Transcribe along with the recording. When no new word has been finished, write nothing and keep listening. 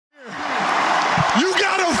You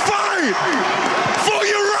gotta fight for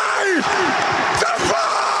your right to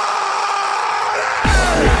party!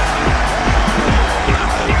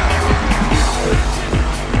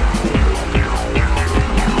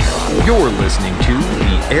 You're listening to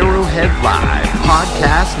the Arrowhead Live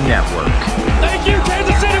Podcast Network. Thank you,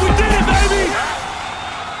 Kansas City. We did it, baby!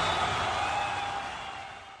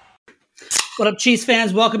 What up, Chiefs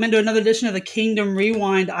fans? Welcome into another edition of the Kingdom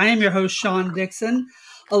Rewind. I am your host, Sean Dixon.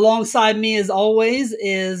 Alongside me, as always,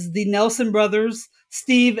 is the Nelson brothers,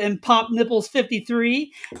 Steve and Pop Nipples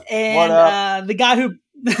 53, and the guy who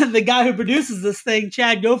produces this thing,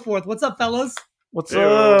 Chad Goforth. What's up, fellas? What's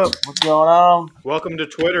up? What's going on? Welcome to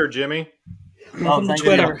Twitter, Jimmy. Welcome to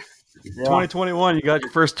Twitter. Yeah. 2021, you got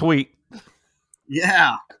your first tweet.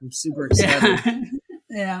 Yeah, I'm super excited.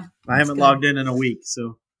 Yeah. I haven't logged in a week,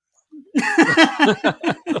 so.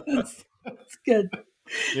 That's good.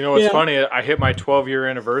 You know what's funny? I hit my 12-year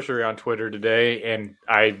anniversary on Twitter today, and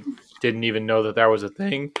I didn't even know that was a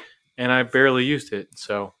thing, and I barely used it.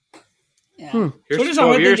 So here's Twitter's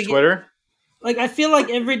 12 years, Twitter. Like, I feel like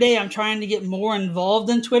every day I'm trying to get more involved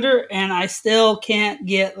in Twitter, and I still can't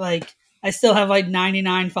get, like, I still have, like,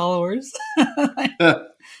 99 followers.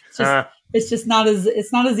 It's just not as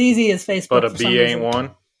easy as Facebook. But a B ain't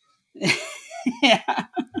one. Yeah.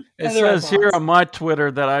 It says here on my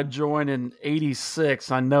Twitter that I joined in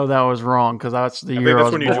 '86. I know that was wrong because that's the year I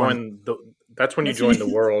was born. That's when you join the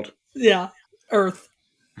world. Yeah, Earth.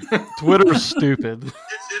 Twitter's stupid.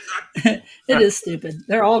 It is stupid.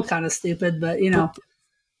 They're all kind of stupid, but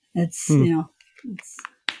it's I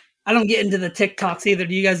don't get into the TikToks either.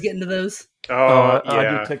 Do you guys get into those? Oh, yeah. I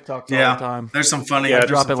do TikToks all the time. There's some funny. I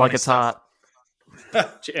drop it like it's hot. And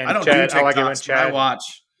I don't Chad, do TikToks, I like it when Chad. I watch.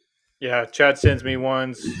 Yeah, Chad sends me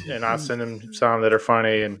ones, and I send him some that are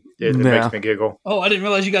funny, and it makes me giggle. Oh, I didn't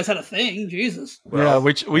realize you guys had a thing. Jesus. Well,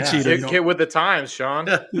 we cheated. Get with the times, Sean.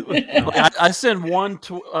 I send one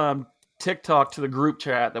TikTok to the group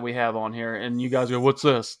chat that we have on here, and you guys go, "What's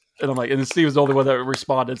this?" And I'm like, and Steve was the only one that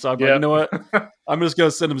responded. So I'm like, you know what? I'm just going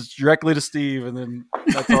to send them directly to Steve, and then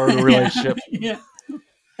that's our relationship. Yeah,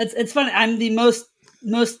 it's funny. I'm the most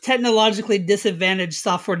technologically disadvantaged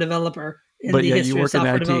software developer in the history you of work in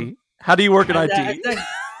software IT. development. How do you work in IT?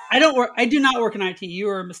 I don't work. I do not work in IT. You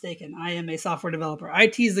are mistaken. I am a software developer.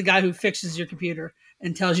 IT is the guy who fixes your computer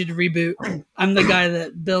and tells you to reboot. I'm the guy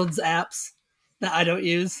that builds apps that I don't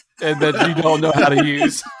use and that you don't know how to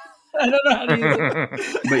use. I don't know how to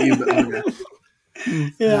use it. But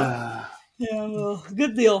you, Yeah. Yeah, well,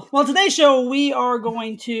 good deal. Well, today's show, we are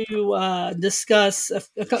going to discuss, a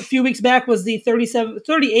few weeks back was the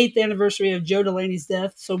 38th anniversary of Joe Delaney's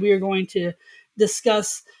death. So we are going to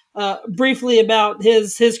discuss briefly about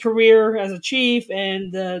his career as a chief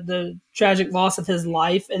and the tragic loss of his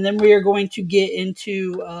life. And then we are going to get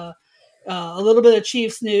into a little bit of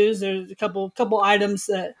Chiefs news. There's a couple items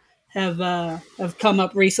that have come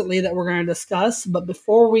up recently that we're going to discuss. But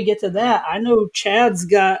before we get to that, I know Chad's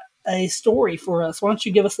got a story for us. Why don't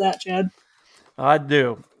you give us that, Chad? I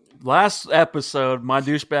do. Last episode, my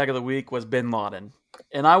douchebag of the week was Bin Laden.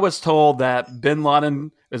 And I was told that Bin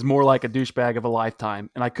Laden is more like a douchebag of a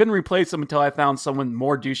lifetime. And I couldn't replace him until I found someone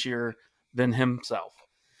more douchier than himself.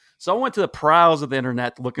 So I went to the prowls of the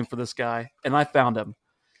internet looking for this guy, and I found him.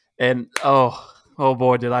 And oh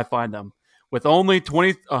boy, did I find him. With only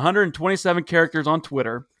 127 characters on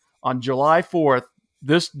Twitter, on July 4th,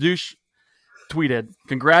 this douche tweeted,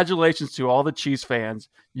 "Congratulations to all the Chiefs fans.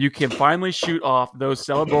 You can finally shoot off those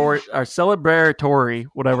celebratory,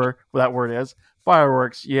 whatever that word is,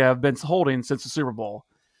 fireworks you have been holding since the Super Bowl.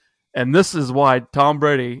 And this is why Tom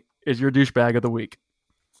Brady is your douchebag of the week."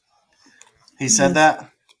 He said that?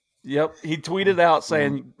 Yep. He tweeted out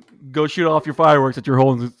saying, "Go shoot off your fireworks that you're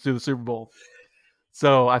holding to the Super Bowl."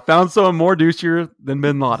 So I found someone more douchier than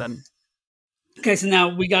Bin Laden. Okay, so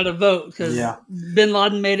now we got to vote because Bin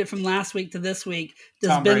Laden made it from last week to this week.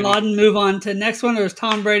 Does Bin Laden move on to next one, or is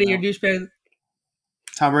Tom Brady your douchebag?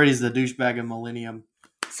 Tom Brady's the douchebag of Millennium.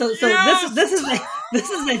 So this is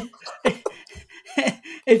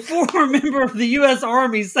a former member of the U.S.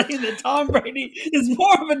 Army saying that Tom Brady is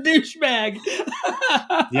more of a douchebag.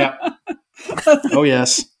 Yeah. Oh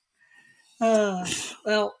yes.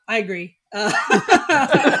 Well, I agree.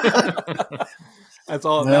 That's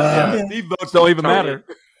all. Steve votes don't even matter.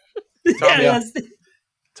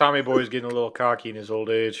 Tommy Boy's getting a little cocky in his old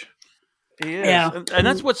age. He is. Yeah. And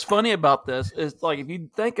that's what's funny about this is, like, if you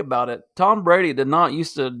think about it, Tom Brady did not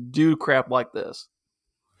used to do crap like this.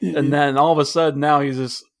 Mm-hmm. And then all of a sudden now he's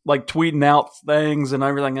just like tweeting out things and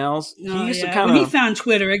everything else. He used to kind of. When he found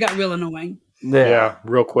Twitter, it got real annoying. Yeah,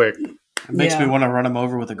 real quick. It makes me want to run him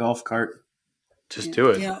over with a golf cart. Just do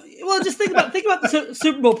it. Yeah. Well, just think about the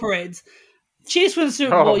Super Bowl parades. Chiefs win the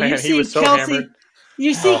Super Bowl. Man, You he see was so Kelsey. hammered.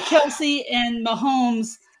 You see Kelsey and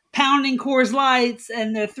Mahomes pounding Coors Lights,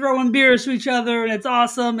 and they're throwing beers to each other, and it's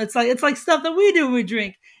awesome. It's like stuff that we do when we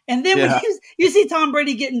drink. And then when you see Tom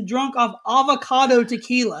Brady getting drunk off avocado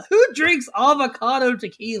tequila. Who drinks avocado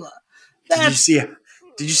tequila? Did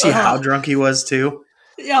you see how drunk he was too?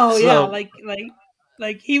 Oh yeah,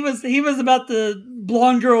 like he was about the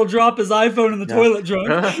blonde girl drop his iPhone in the toilet drunk.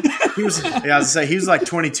 He was. Yeah, I was say he was like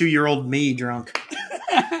 22-year-old me drunk.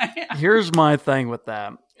 Here's my thing with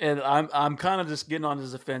that, and I'm kind of just getting on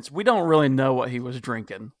his defense. We don't really know what he was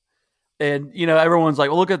drinking, and everyone's like,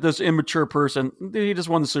 "Well, look at this immature person. He just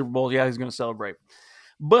won the Super Bowl. Yeah, he's going to celebrate."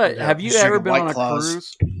 But have you ever been on a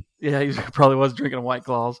cruise? Yeah, he probably was drinking White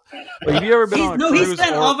Claws. But have you ever been on a cruise? No, he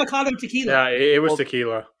said avocado tequila. Yeah, it was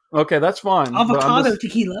tequila. Okay, that's fine. Avocado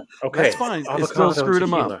tequila. Okay, that's fine. It still screwed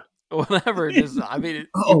him up. Whatever it is, I mean,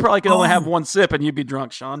 you probably can only have one sip and you'd be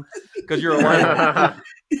drunk, Sean, because you're a liar.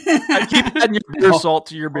 I keep adding your beer salt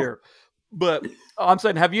to your beer. But I'm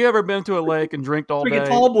saying, have you ever been to a lake and drank all day?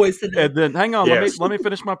 Tall boys today. And then, hang on, let me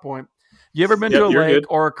finish my point. You ever been to a lake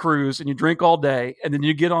or a cruise and you drink all day and then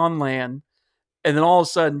you get on land and then all of a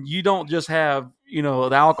sudden you don't just have, the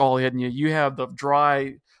alcohol hitting you, you have the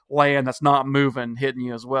dry land that's not moving hitting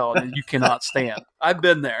you as well, and you cannot stand. I've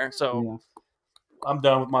been there, so I'm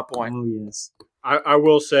done with my point. Oh yes, I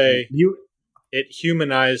will say it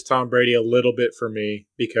humanized Tom Brady a little bit for me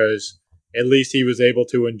because at least he was able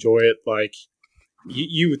to enjoy it. Like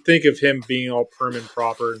you would think of him being all prim and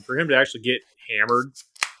proper, and for him to actually get hammered,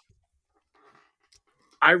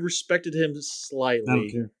 I respected him slightly. I don't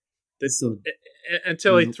care.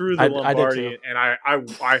 Until he threw the Lombardi, and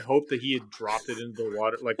I hope that he had dropped it into the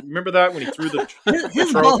water. Like, remember that when he threw the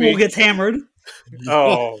his butthole gets hammered.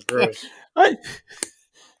 Oh, gross.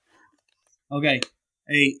 Okay,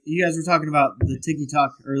 hey, you guys were talking about the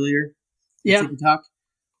TikTok earlier. Yeah, TikTok.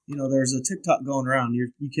 There's a TikTok going around.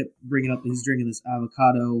 You kept bringing up that he's drinking this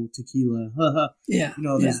avocado tequila. Yeah.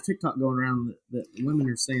 There's a TikTok going around that women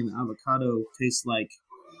are saying that avocado tastes like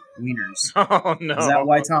wieners. Oh no! Is that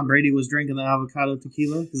why Tom Brady was drinking the avocado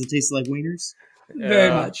tequila? Because it tasted like wieners?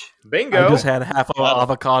 Very much. Bingo! I just had half of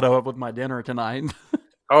avocado with my dinner tonight.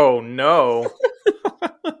 Oh no!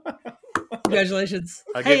 Congratulations!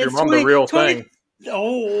 I gave your mom the real thing.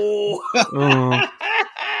 Oh.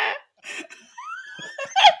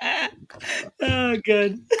 Oh,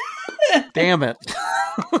 good. Damn it!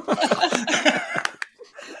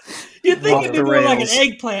 You'd think it'd be more like an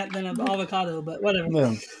eggplant than an avocado, but whatever.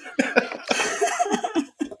 Yeah.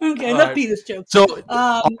 Okay, let's beat this joke. So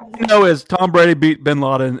all I know is Tom Brady beat Bin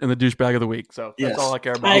Laden in the douchebag of the week. So that's all I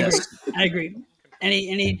care about. I agree.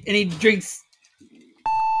 Any drinks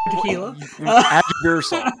tequila? Add your beer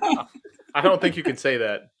salt. I don't think you can say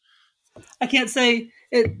that. I can't say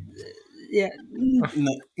it. Yeah.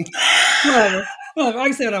 Whatever. I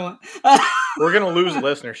can say what I want. We're gonna lose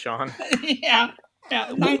listeners, Sean. Yeah.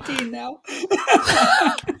 19 now.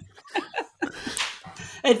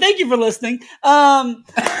 Hey, thank you for listening. That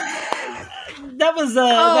was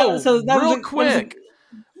real quick.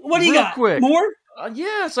 What do you got? Quick. More?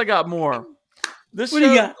 Yes, I got more. What do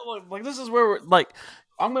you got? Like, this is where we're like.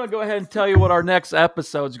 I'm going to go ahead and tell you what our next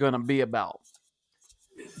episode is going to be about.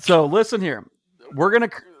 So listen here.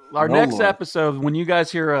 Our next episode, when you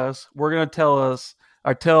guys hear us, we're going to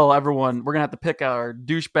tell everyone, we're going to have to pick our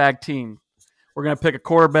douchebag team. We're going to pick a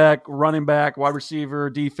quarterback, running back, wide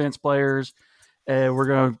receiver, defense players, and we're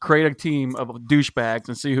going to create a team of douchebags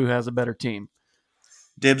and see who has a better team.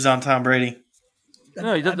 Dibs on Tom Brady.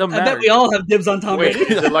 No, it doesn't matter. I bet we all have dibs on Tom Brady.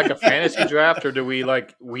 Is it like a fantasy draft, or do we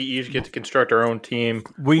each get to construct our own team?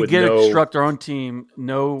 We get to construct our own team.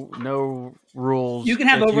 No rules. You can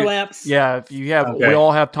have overlaps. If you have, we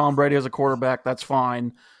all have Tom Brady as a quarterback. That's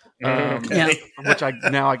fine. Which I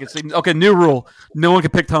can see. Okay, new rule: no one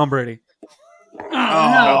can pick Tom Brady.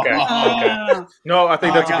 No. Okay. No, I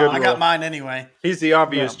think that's a good rule. I got mine anyway. He's the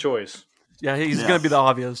obvious choice. Yeah, he's going to be the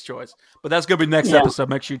obvious choice. But that's going to be next episode.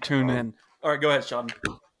 Make sure you tune in. All right, go ahead, Sean.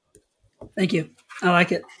 Thank you. I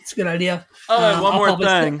like it. It's a good idea. Oh, one more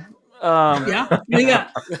thing. Yeah? What do you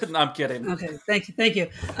got? No, I'm kidding. Okay, thank you.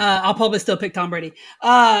 I'll probably still pick Tom Brady.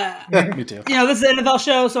 Me too. This is an NFL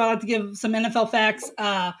show, so I like to give some NFL facts.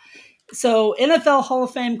 So NFL Hall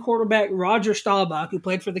of Fame quarterback Roger Staubach, who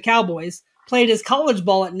played for the Cowboys, played his college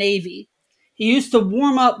ball at Navy. He used to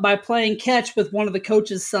warm up by playing catch with one of the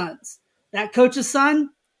coach's sons. That coach's son,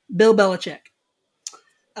 Bill Belichick.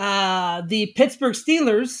 The Pittsburgh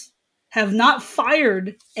Steelers have not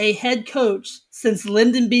fired a head coach since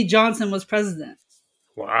Lyndon B. Johnson was president.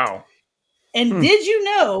 Wow. And did you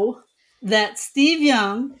know that Steve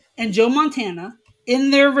Young and Joe Montana,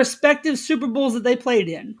 in their respective Super Bowls that they played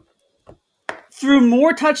in, threw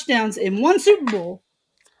more touchdowns in one Super Bowl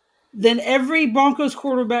than every Broncos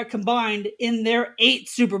quarterback combined in their 8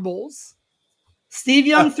 Super Bowls. Steve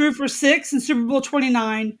Young threw for 6 in Super Bowl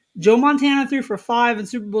 29. Joe Montana threw for 5 in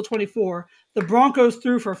Super Bowl 24. The Broncos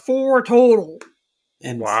threw for 4 total.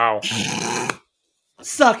 Wow.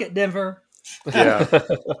 Suck it, Denver. Yeah.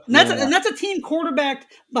 And that's a team quarterbacked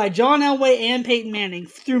by John Elway and Peyton Manning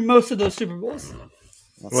through most of those Super Bowls.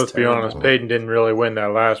 Let's be honest, Peyton didn't really win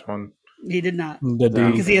that last one. He did not.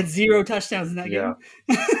 Because he had 0 touchdowns in that game.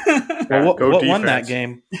 Well, what won that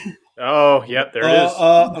game? Oh, yep, there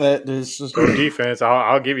it is. Go defense.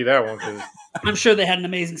 I'll give you that one. Cause... I'm sure they had an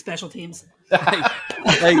amazing special teams.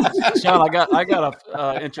 Hey, Sean, I got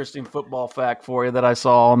a interesting football fact for you that I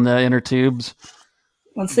saw on the inner tubes.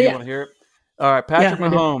 Let's see you it. Want to hear it? All right, Patrick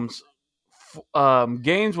Mahomes.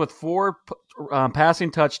 Games with 4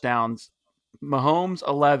 passing touchdowns. Mahomes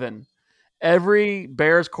 11. Every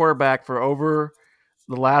Bears quarterback for over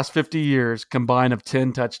the last 50 years combined of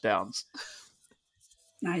 10 touchdowns.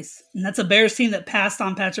 Nice. And that's a Bears team that passed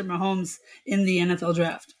on Patrick Mahomes in the NFL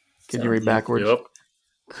draft. Can you read backwards? Yep.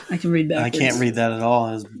 I can read backwards. I can't read that at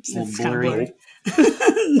all. It's a little blurry.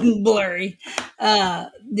 Blurry. Yeah,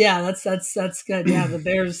 that's good. Yeah, the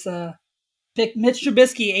Bears picked Mitch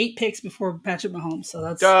Trubisky 8 picks before Patrick Mahomes. So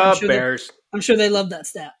that's Bears. I'm sure they love that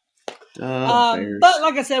stat. But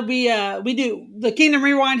like I said, we do the Kingdom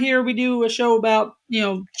Rewind here. We do a show about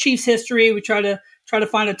Chiefs history. We try to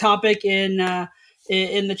find a topic in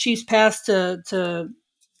the Chiefs past to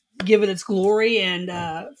give it its glory. And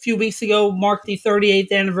a few weeks ago marked the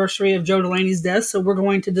 38th anniversary of Joe Delaney's death. So we're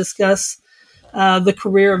going to discuss the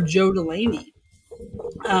career of Joe Delaney.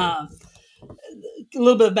 A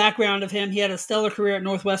little bit of background of him. He had a stellar career at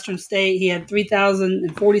Northwestern State. He had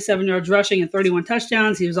 3,047 yards rushing and 31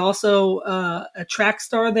 touchdowns. He was also a track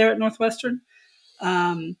star there at Northwestern.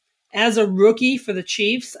 As a rookie for the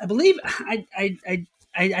Chiefs, I believe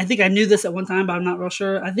I think I knew this at one time, but I'm not real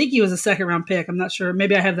sure. I think he was a 2nd-round pick. I'm not sure.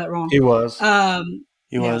 Maybe I have that wrong. He was.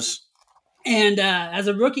 He was. And as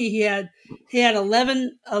a rookie, he had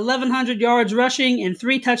 1,100 yards rushing and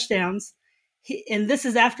 3 touchdowns. And this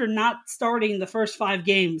is after not starting the first 5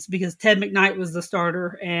 games because Ted McKnight was the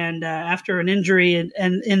starter. And after an injury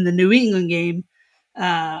and in the New England game,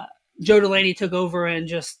 Joe Delaney took over and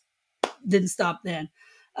just didn't stop then.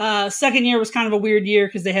 Second year was kind of a weird year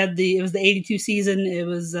because it was the 82 season. It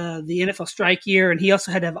was the NFL strike year, and he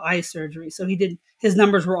also had to have eye surgery. So his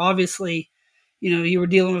numbers were obviously, you were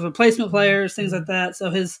dealing with replacement players, things like that.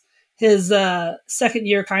 So his second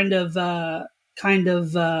year kind of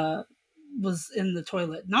was in the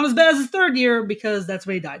toilet. Not as bad as his third year because that's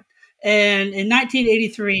when he died. And in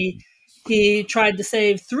 1983, he tried to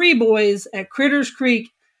save 3 boys at Critters Creek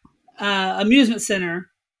Amusement Center.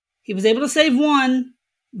 He was able to save 1,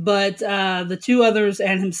 but the 2 others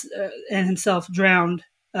and himself drowned.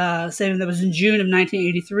 Saving that was in June of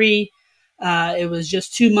 1983. It was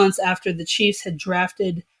just 2 months after the Chiefs had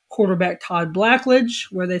drafted quarterback Todd Blackledge,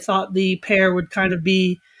 where they thought the pair would kind of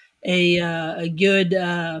be a good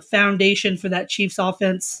foundation for that Chiefs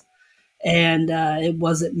offense, and it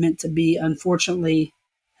wasn't meant to be, unfortunately,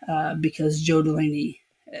 because Joe Delaney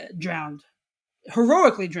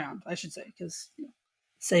heroically drowned, I should say, because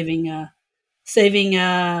saving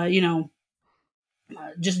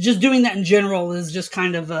just doing that in general is just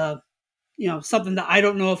kind of something that I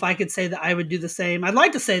don't know if I could say that I would do the same. I'd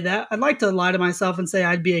like to say that. I'd like to lie to myself and say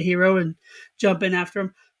I'd be a hero and jump in after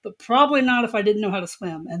him. But probably not if I didn't know how to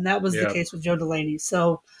swim, and that was the case with Joe Delaney.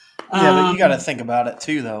 So, but you got to think about it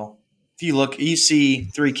too, though. If you look, you see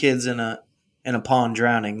 3 kids in a pond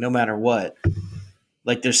drowning. No matter what,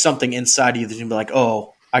 like there's something inside you that you be like,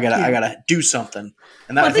 "Oh, I gotta do something,"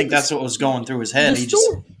 and I think that's what was going through his head.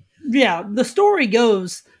 The story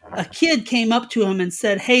goes, a kid came up to him and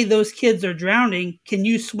said, "Hey, those kids are drowning. Can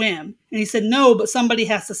you swim?" And he said, "No, but somebody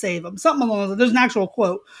has to save them." Something along those lines. There's an actual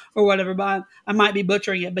quote or whatever, but I might be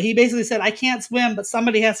butchering it. But he basically said, "I can't swim, but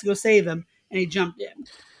somebody has to go save him," and he jumped in.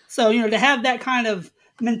 So, to have that kind of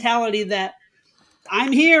mentality that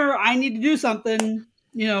I'm here, I need to do something,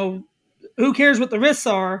 who cares what the risks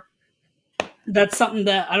are? That's something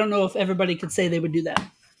that I don't know if everybody could say they would do that.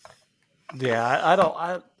 Yeah,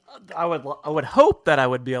 I would hope that I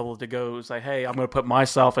would be able to go say, hey, I'm going to put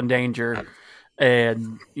myself in danger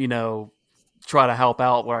and, try to help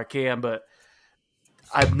out where I can. But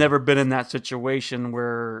I've never been in that situation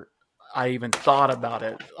where I even thought about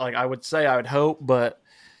it. Like I would say I would hope, but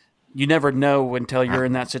you never know until you're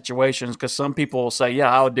in that situation because some people will say, yeah,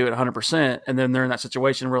 I would do it 100%. And then they're in that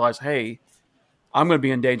situation and realize, hey, I'm going to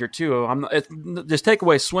be in danger too. Just take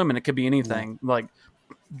away swimming. It could be anything, like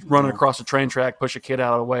running across a train track, push a kid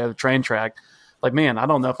out of the way of the train track. Like, man, I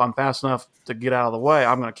don't know if I'm fast enough to get out of the way.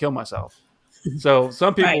 I'm going to kill myself. So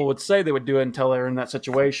some people would say they would do it until they're in that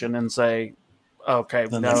situation and say, okay,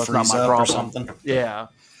 Then no, they it's not freeze my up or problem. something. Yeah.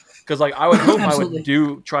 Because like I would hope I Absolutely.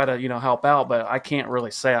 would try to help out, but I can't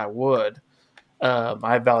really say I would.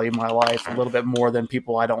 I value my life a little bit more than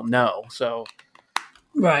people I don't know. So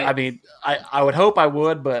Right. I mean, I would hope I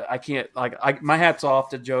would, but I can't. My hat's off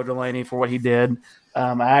to Joe Delaney for what he did.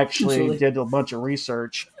 I actually Absolutely. did a bunch of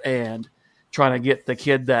research and trying to get the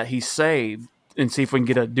kid that he saved and see if we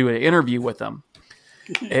can do an interview with him.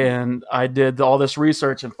 And I did all this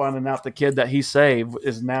research and finding out the kid that he saved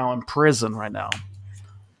is now in prison right now.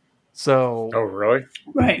 So, Oh, really?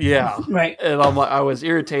 Right. yeah. Right. And I was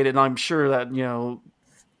irritated, and I'm sure that,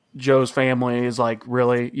 Joe's family is like,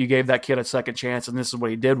 really? You gave that kid a second chance, and this is what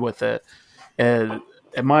he did with it. And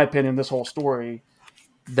in my opinion, this whole story,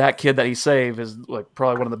 that kid that he saved is like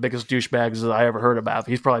probably one of the biggest douchebags that I ever heard about.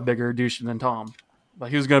 He's probably bigger douche than Tom.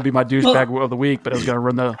 Like, he was going to be my douchebag of the week, but it was going to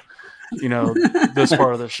run this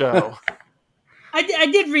part of the show. I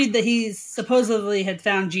did read that he supposedly had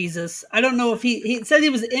found Jesus. I don't know if he said he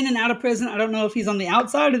was in and out of prison. I don't know if he's on the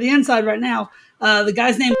outside or the inside right now. The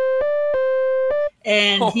guy's name,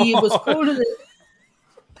 and he was quoted.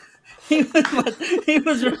 He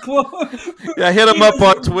was reported. Yeah, hit him up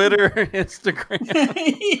on Twitter, Instagram.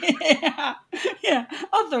 yeah,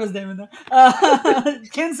 I'll throw his name in there.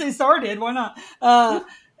 Kansas Star did. Why not?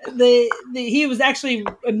 He was actually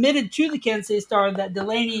admitted to the Kansas Star that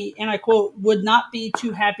Delaney, and I quote, would not be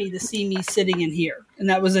too happy to see me sitting in here. And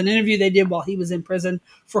that was an interview they did while he was in prison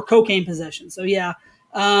for cocaine possession. So yeah,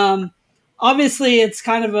 obviously it's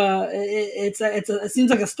kind of it seems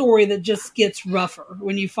like a story that just gets rougher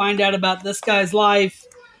when you find out about this guy's life,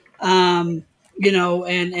 and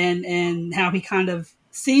how he kind of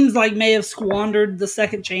seems like may have squandered the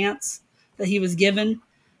second chance that he was given.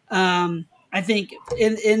 I think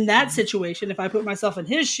in that situation, if I put myself in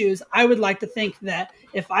his shoes, I would like to think that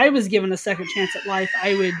if I was given a second chance at life,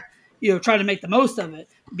 I would, try to make the most of it.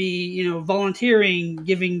 Be, volunteering,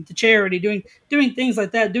 giving to charity, doing things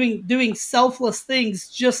like that, doing selfless things,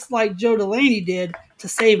 just like Joe Delaney did to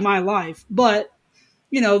save my life. But,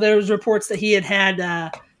 there was reports that he had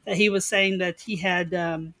that he was saying that he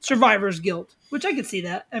had survivor's guilt, which I could see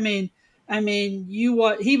that. I mean, he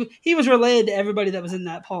was related to everybody that was in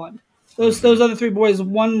that pond. Those other three boys,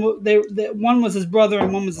 one was his brother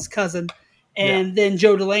and one was his cousin, and then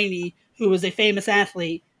Joe Delaney, who was a famous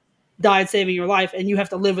athlete, died saving your life, and you have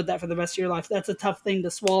to live with that for the rest of your life. That's a tough thing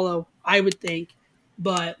to swallow, I would think.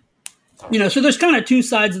 But so there's kind of two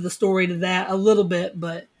sides of the story to that a little bit.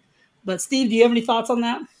 But Steve, do you have any thoughts on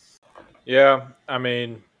that? Yeah, I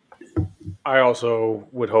mean, I also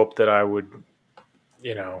would hope that I would,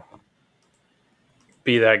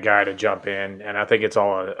 be that guy to jump in, and I think it's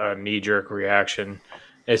all a knee-jerk reaction.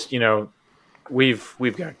 It's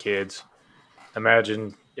we've got kids.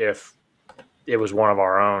 Imagine if it was one of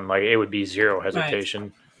our own, like it would be zero hesitation.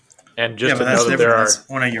 Right. And just to know that there are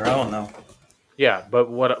one of your own, though. Yeah, but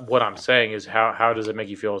what I'm saying is how does it make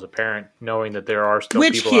you feel as a parent knowing that there are still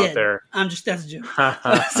people out there? That's a joke.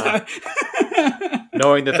 Sorry.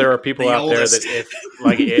 Knowing that there are people out oldest. There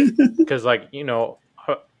that because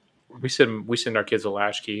we send our kids a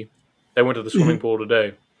latchkey. They went to the swimming pool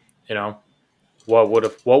today.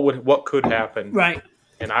 What could happen? Right.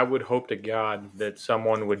 And I would hope to God that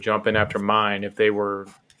someone would jump in after mine if they were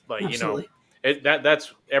like, Absolutely.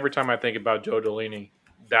 That's every time I think about Joe Delaney,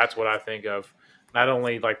 that's what I think of. Not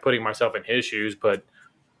only like putting myself in his shoes, but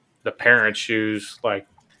the parents' shoes, like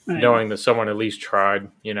knowing that someone at least tried,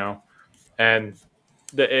 and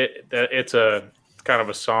it's a kind of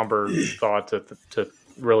a somber thought to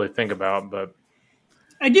really think about. But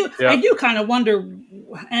I do kind of wonder, and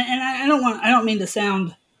I don't mean to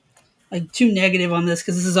sound like too negative on this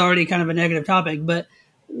because this is already kind of a negative topic, but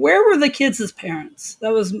where were the kids as parents?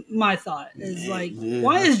 That was my thought. Is like,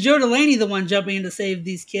 why is Joe Delaney the one jumping in to save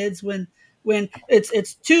these kids when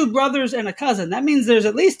it's two brothers and a cousin? That means there's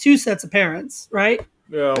at least two sets of parents, right?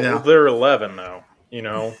 Yeah. Well, they're 11 now,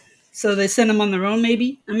 So they send them on their own,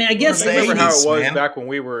 maybe. I mean, I guess remember how it was back when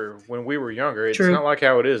we were younger. It's not like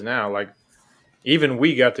how it is now. Like even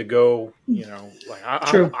we got to go, like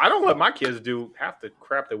I don't let my kids do half the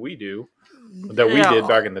crap that we do that we did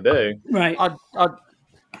back in the day. Right.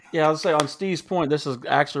 I'll say on Steve's point, this is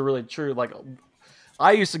actually really true. Like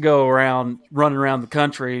I used to go running around the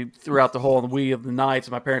country throughout the whole week of the nights,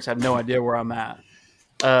 and my parents had no idea where I'm at.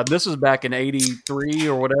 This was back in '83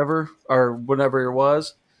 or whatever it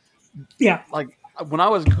was. Yeah. Like when I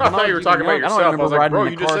was, I thought you were talking about young, yourself. I was like, bro,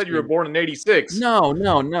 you just said you were seat. born in '86. No.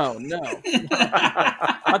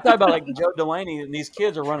 I thought about like Joe Delaney and these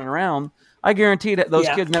kids are running around. I guarantee that those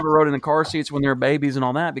kids never rode in the car seats when they were babies and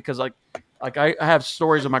all that because like I have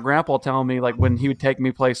stories of my grandpa telling me like when he would take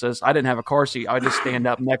me places, I didn't have a car seat. I would just stand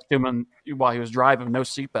up next to him while he was driving, no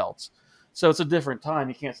seatbelts. So it's a different time.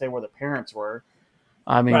 You can't say where the parents were.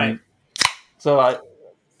 I mean,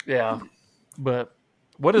 but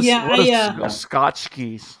what is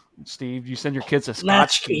Scotchkeys, Steve? You send your kids to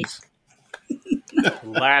Scotchkeys.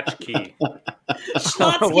 Latchkey.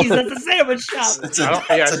 Schlotsky's, that's a sandwich shop. It's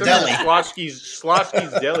a deli.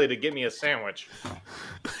 Schlotsky's Deli to get me a sandwich.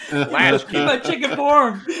 Latchkey. My chicken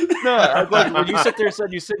farm. No, I like when you sit there and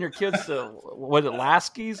said you send your kids to was it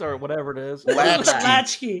Lasky's or whatever it is.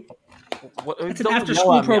 Latchkey. It's an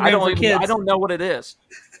after-school program for kids. I don't know what it is.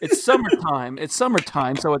 It's summertime.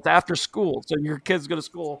 So it's after school. So your kids go to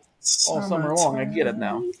school all summer long. I get it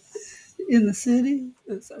now. In the city.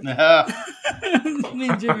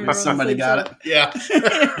 Somebody got it. Yeah.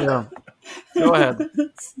 Yeah. Go ahead.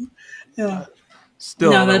 Yeah.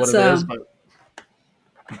 Still, no, don't know that's what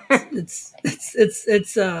it is, but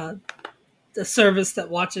it's the service that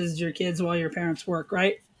watches your kids while your parents work,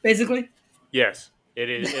 right? Basically. Yes, it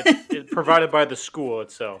is. It's provided by the school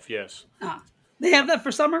itself. Yes. They have that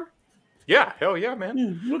for summer. Yeah, hell yeah,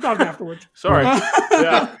 man. We'll talk afterwards. Sorry.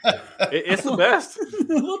 Yeah, it's the best.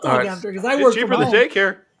 We'll talk after because I work cheaper from than home,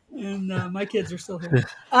 daycare. and my kids are still here.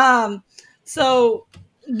 So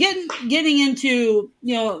getting into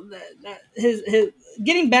his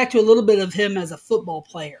getting back to a little bit of him as a football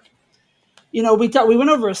player. We went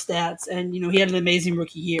over his stats, and he had an amazing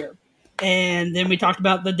rookie year, and then we talked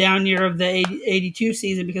about the down year of the 82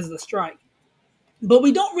 season because of the strike. But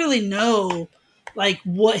we don't really know like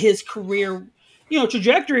what his career,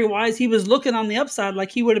 trajectory wise, he was looking on the upside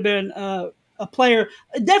like he would have been a player,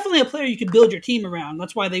 definitely a player you could build your team around.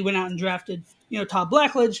 That's why they went out and drafted, Todd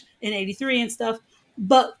Blackledge in 83 and stuff.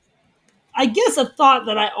 But I guess a thought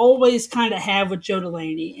that I always kind of have with Joe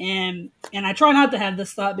Delaney, and I try not to have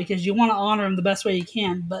this thought because you want to honor him the best way you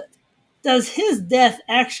can, but does his death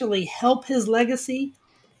actually help his legacy?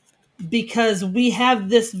 Because we have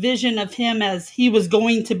this vision of him as he was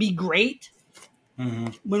going to be great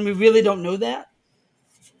when we really don't know that.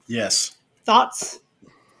 Yes. Thoughts?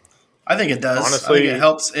 I think it does. Honestly, I think it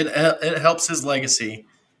helps. It helps his legacy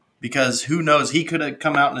because who knows? He could have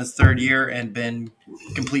come out in his third year and been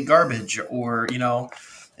complete garbage, or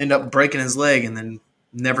end up breaking his leg and then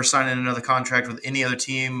never signing another contract with any other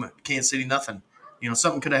team. Kansas City, nothing.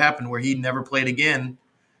 Something could have happened where he never played again.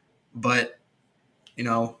 But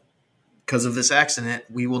because of this accident,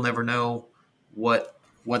 we will never know what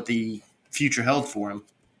the future held for him,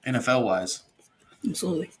 NFL wise.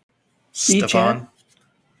 Absolutely. Stephon.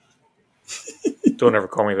 Don't ever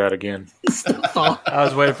call me that again. I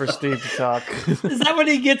was waiting for Steve to talk. Is that when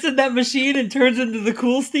he gets in that machine and turns into the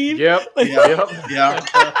cool Steve? Yep. Yeah.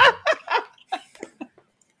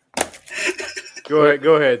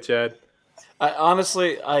 Go ahead, Chad. I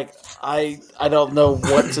honestly, I don't know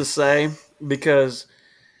what to say because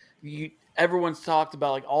everyone's talked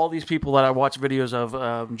about like all these people that I watch videos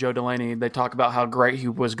of Joe Delaney. They talk about how great he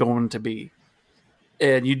was going to be,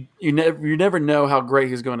 and you never know how great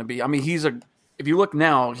he's going to be. I mean, if you look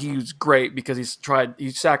now, he's great because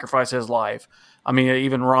he sacrificed his life. I mean,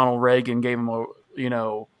 even Ronald Reagan gave him a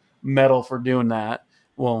medal for doing that.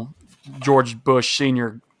 Well, George Bush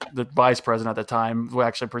Sr., the vice president at the time, who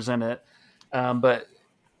actually presented it. But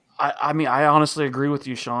I mean, I honestly agree with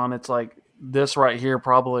you, Sean. It's like this right here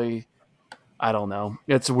probably, I don't know.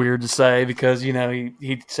 It's weird to say because,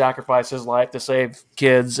 he sacrificed his life to save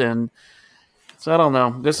kids. And so I don't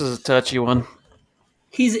know. This is a touchy one.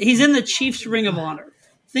 He's in the Chiefs Ring of Honor.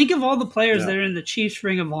 Think of all the players that are in the Chiefs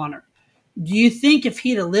Ring of Honor. Do you think if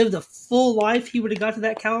he'd have lived a full life, he would have got to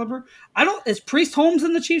that caliber? Is Priest Holmes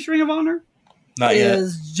in the Chiefs Ring of Honor? Not yet.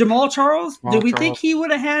 Is Jamal Charles? Do we think he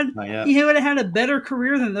would have had? Not yet. He would have had a better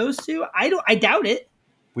career than those two? I doubt it.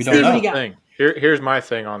 We don't know. Thing. Here's my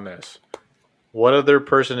thing on this. What other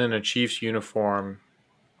person in a Chiefs uniform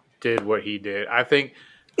did what he did? I think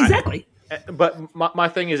exactly. But my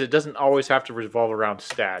thing is, it doesn't always have to revolve around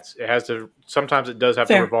stats. It has to. Sometimes it does have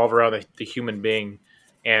to revolve around the human being,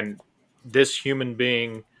 and this human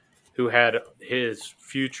being who had his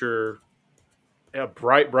future, a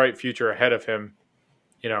bright future ahead of him,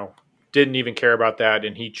 didn't even care about that,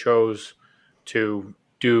 and he chose to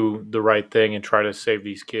do the right thing and try to save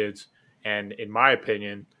these kids. And in my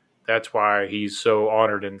opinion, that's why he's so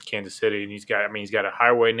honored in Kansas City, and he's got a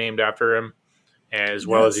highway named after him, as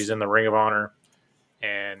well as he's in the Ring of Honor,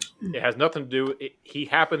 and it has nothing to do. He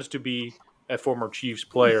happens to be a former Chiefs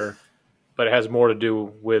player, but it has more to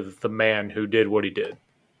do with the man who did what he did.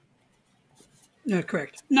 Yeah,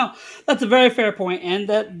 correct. No, that's a very fair point, and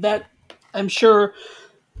that I'm sure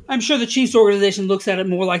the Chiefs organization looks at it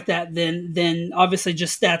more like that than obviously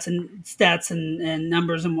just stats and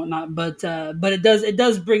numbers and whatnot. But it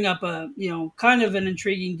does bring up a kind of an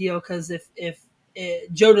intriguing deal, because if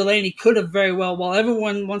Joe Delaney could have very well, while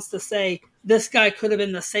everyone wants to say this guy could have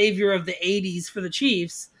been the savior of the '80s for the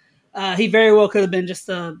Chiefs, he very well could have been just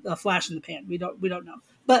a flash in the pan. We don't know.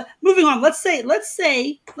 But moving on, let's say he was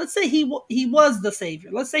the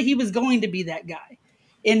savior. Let's say he was going to be that guy.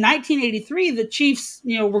 In 1983, the Chiefs,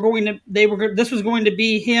 this was going to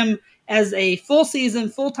be him as a full season,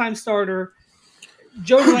 full-time starter.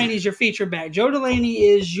 Joe Delaney is your feature back. Joe Delaney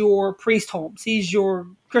is your Priest Holmes. He's your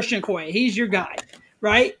Christian Okoye. He's your guy,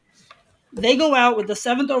 right? They go out with the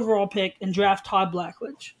 7th overall pick and draft Todd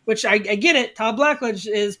Blackledge, which I get it. Todd Blackledge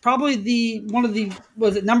is probably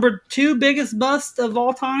was it number 2 biggest bust of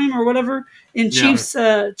all time or whatever in Chiefs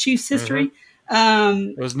history.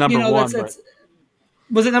 It was number 1.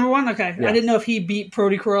 Was it number 1? Okay. Yeah. I didn't know if he beat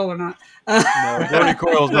Brody Crowell or not. No, Brody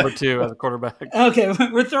Crowell is number 2 as a quarterback. Okay.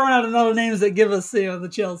 We're throwing out another names that give us the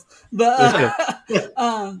chills. But,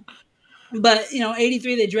 but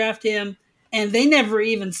 83, they draft him, and they never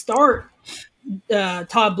even start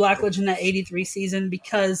Todd Blackledge in that 83 season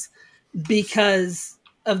because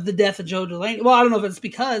of the death of Joe Delaney. Well, I don't know if it's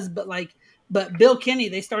because, but Bill Kenney,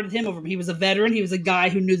 they started him over him. He was a veteran. He was a guy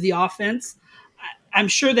who knew the offense. I'm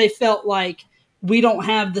sure they felt like, we don't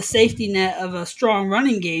have the safety net of a strong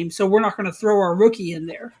running game, so we're not going to throw our rookie in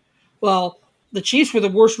there. Well, the Chiefs were the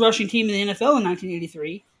worst rushing team in the NFL in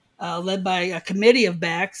 1983, led by a committee of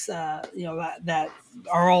backs, that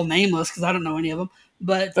are all nameless because I don't know any of them.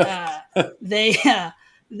 But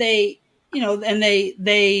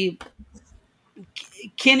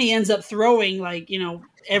Kenny ends up throwing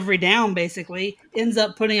every down basically, ends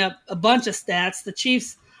up putting up a bunch of stats. The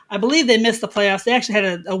Chiefs, I believe they missed the playoffs. They actually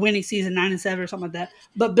had a winning season, 9-7 or something like that.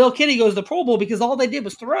 But Bill Kenney goes to the Pro Bowl because all they did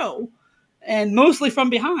was throw, and mostly from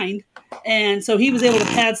behind. And so he was able to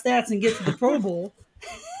pad stats and get to the Pro Bowl.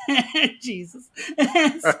 Jesus.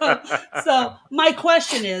 So my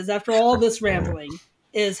question is, after all this rambling,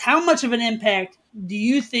 is how much of an impact do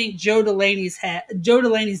you think Joe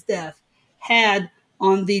Delaney's death had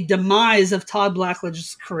on the demise of Todd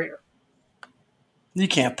Blackledge's career? You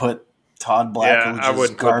can't put Todd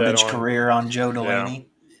Blackledge's garbage career on Joe Delaney.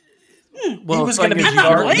 Yeah. Well, he was going to be. I'm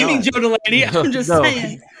not blaming Joe Delaney. I'm just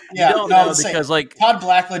saying. Yeah, because Todd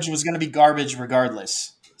Blackledge was going to be garbage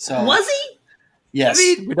regardless. So was he? Yes. I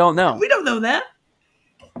mean, we don't know. We don't know that.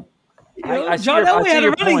 John Elway had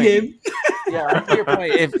a running game. Yeah, I see your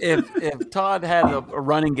point. If Todd had a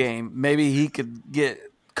running game, maybe he could get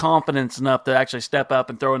confidence enough to actually step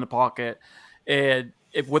up and throw in the pocket. And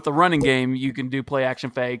if with the running game you can do play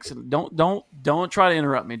action fakes, don't try to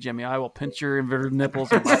interrupt me, Jimmy. I will pinch your inverted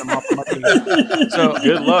nipples and bite them off my teeth. So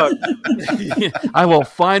good luck. I will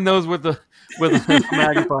find those with a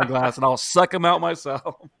magnifying glass and I'll suck them out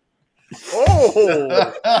myself.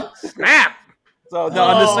 Oh snap! So no,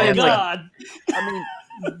 I'm just saying. God. I mean,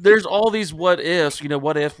 there's all these what ifs.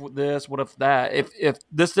 What if this? What if that? If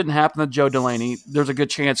this didn't happen to Joe Delaney, there's a good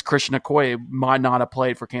chance Christian Okoye might not have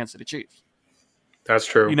played for Kansas City Chiefs. That's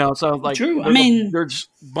true. So like, true. I mean, there's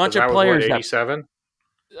a bunch of players. 87.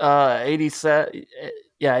 87.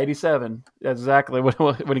 Yeah, 87. That's exactly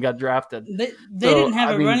when he got drafted. They didn't have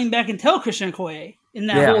a running back until Christian Okoye in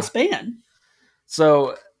that whole span.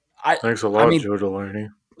 So thanks a lot, Joe Delaney.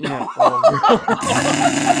 Yeah,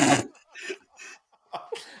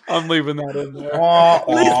 I'm leaving that in there. At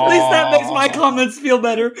least that makes my comments feel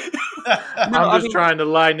better. I'm just trying to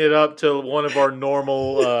line it up to one of our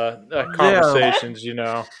normal conversations,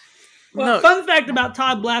 Well, fun fact about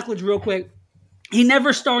Todd Blackledge, real quick. He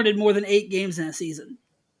never started more than 8 games in a season.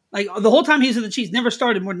 Like, the whole time he was in the Chiefs, never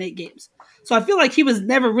started more than 8 games. So I feel like he was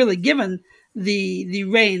never really given the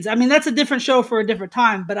reins. I mean, that's a different show for a different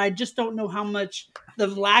time, but I just don't know how much the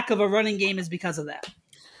lack of a running game is because of that.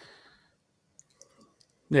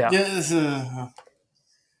 Yeah. What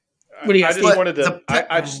do you I guys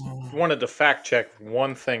just wanted to fact check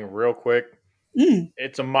one thing real quick.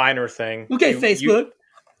 It's a minor thing. Okay, Facebook.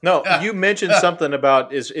 You mentioned something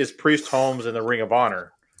about is Priest Holmes in the Ring of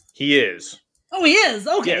Honor. He is. Oh, he is?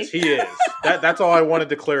 Okay. Yes, he is. That's all I wanted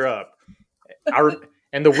to clear up.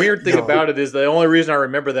 And the weird thing about it is the only reason I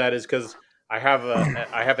remember that is because I have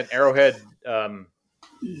an Arrowhead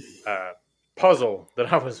puzzle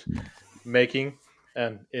that I was making,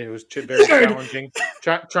 and it was very challenging.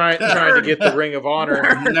 Trying to get the Ring of Honor.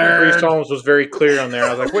 Priest Holmes was very clear on there.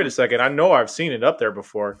 I was like, wait a second, I know I've seen it up there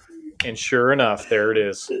before. And sure enough, there it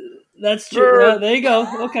is. That's true. There you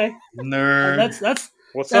go. Okay. Nerd. That's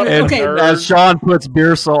What's up, And okay. nerd? as Sean puts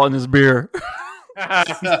beer salt in his beer.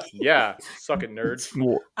 Yeah, suck it,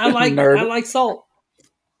 nerd. I like salt.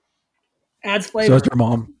 Adds So flavor. is your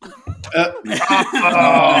mom.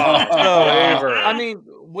 I mean,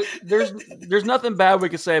 there's nothing bad we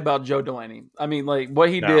could say about Joe Delaney. I mean, like what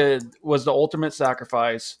he did was the ultimate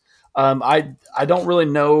sacrifice. I don't really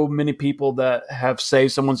know many people that have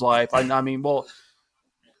saved someone's life. I mean, well,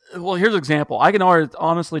 here's an example. I can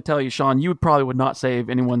honestly tell you, Sean, you probably would not save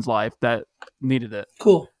anyone's life that needed it.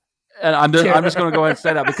 Cool. And I'm just going to go ahead and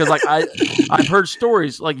say that because like I've heard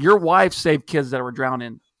stories like your wife saved kids that were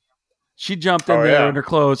drowning. She jumped in there in her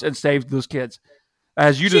clothes and saved those kids.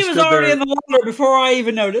 As you she just was stood already there, in the water before I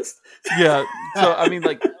even noticed. Yeah. So I mean,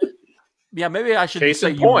 like, yeah, maybe I shouldn't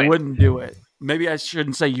say you wouldn't do it. Maybe I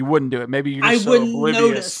shouldn't say you wouldn't do it. Maybe you're just so oblivious.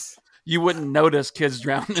 Notice. You wouldn't notice kids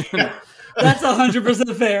drowning. That's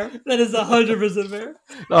 100% fair. That is 100% fair.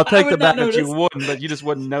 I'll take the bet that you wouldn't, but you just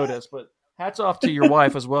wouldn't notice. But hats off to your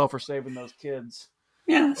wife as well for saving those kids.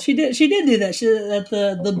 Yeah, she did. She did do that. She at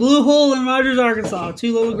the Blue Hole in Rogers, Arkansas.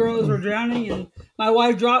 2 little girls were drowning, and my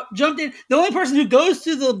wife jumped in. The only person who goes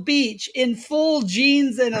to the beach in full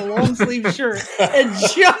jeans and a long sleeve shirt and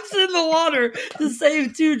jumps in the water to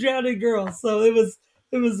save 2 drowning girls. So it was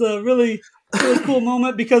a really cool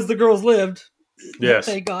moment because the girls lived. Yes,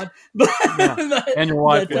 thank God. And your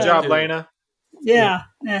wife. Good job, Lena. Yeah.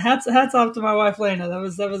 Hats off to my wife, Lena. That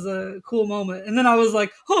was a cool moment. And then I was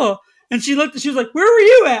like, huh. And she looked. She was like, "Where were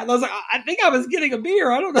you at?" And I was like, "I think I was getting a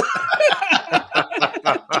beer. I don't know.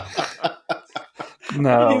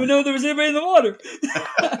 No, I didn't even know there was anybody in the water."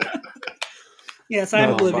 Yes, I'm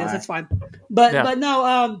oblivious. It's fine. But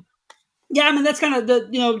no. Yeah, I mean that's kind of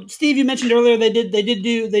the Steve, you mentioned earlier they did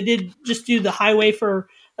just do the highway for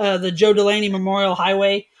the Joe Delaney Memorial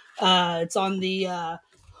Highway. It's on the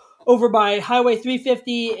over by Highway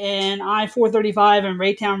 350 and I-435 and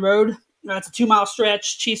Raytown Road. It's a 2-mile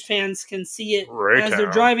stretch. Chiefs fans can see it as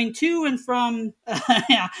they're driving to and from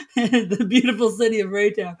the beautiful city of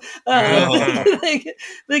Raytown.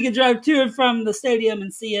 They can drive to and from the stadium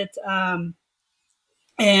and see it.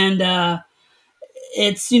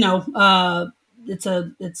 It's it's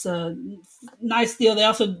a nice deal.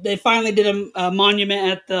 They finally did a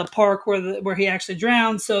monument at the park where he actually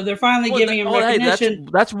drowned. So they're finally giving him recognition.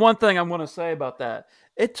 That's one thing I want to say about that.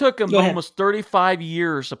 It took him almost 35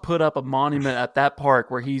 years to put up a monument at that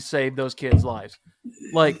park where he saved those kids' lives.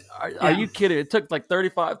 Like, are you kidding? It took like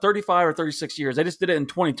 35 or 36 years. They just did it in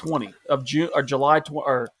 2020 of June or July,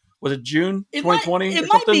 or was it June 2020? It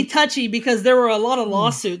might be touchy because there were a lot of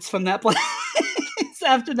lawsuits from that place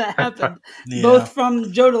after that happened, both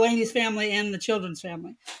from Joe Delaney's family and the children's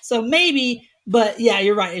family. So maybe, but yeah,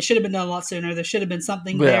 you're right. It should have been done a lot sooner. There should have been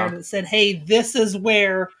something there that said, "Hey, this is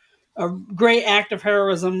where a great act of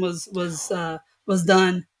heroism was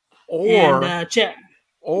done." Or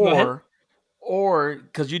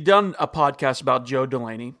because you've done a podcast about Joe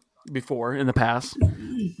Delaney before in the past,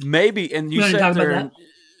 maybe, and you said there,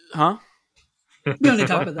 huh? We don't need to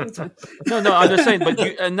talk about that. It's fine. No, I'm just saying. But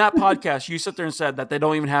in that podcast, you sit there and said that they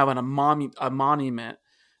don't even have a monument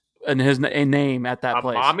and a name at that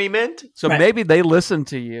place. A monument? So maybe they listen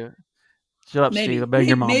to you. Shut up, Steve. I beg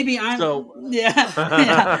your mom. Maybe I'm. So, yeah.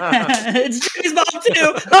 It's Jimmy's mom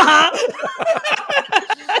too.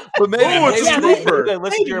 But maybe they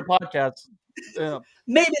listen to your podcast. Yeah.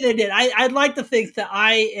 Maybe they did. I'd like to think that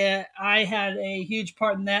I had a huge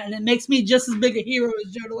part in that, and it makes me just as big a hero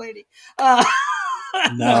as Joe Delaney.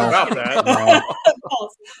 No, about that.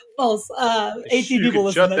 False. 18 people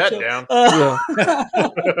listen to that show.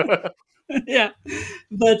 Yeah,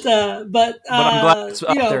 but I'm glad it's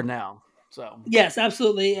up there now. So yes,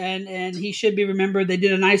 absolutely, and he should be remembered. They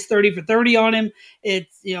did a nice 30 for 30 on him.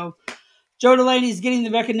 It's Joe Delaney's getting the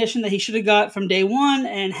recognition that he should have got from day one,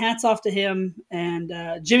 and hats off to him. And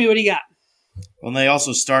Jimmy, what do you got? Well, they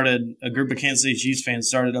also started, a group of Kansas City Chiefs fans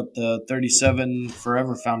started up the 37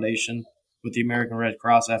 Forever Foundation with the American Red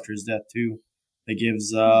Cross after his death too. That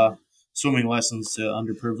gives swimming lessons to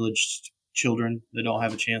underprivileged children that don't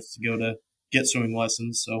have a chance to go to get swimming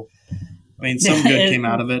lessons. So, I mean, some good came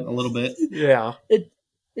out of it a little bit. Yeah. It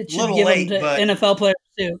should give them to NFL players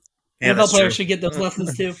too. Yeah, NFL players should get those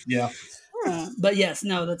lessons too. Yeah. But yes,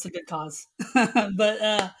 no, that's a good cause.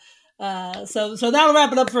 But so that'll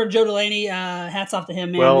wrap it up for Joe Delaney. Hats off to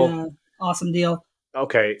him, man. Well, awesome deal.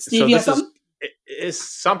 Okay, Steve, so you this have something? is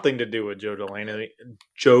something to do with Joe Delaney,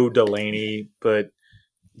 but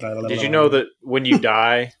did you know that when you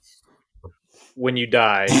die,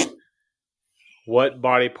 what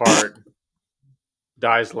body part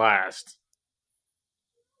dies last?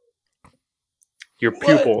 Your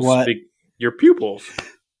pupils. What? Your pupils.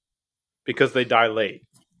 Because they dilate.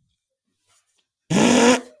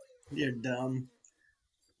 You're dumb.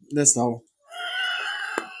 That's all.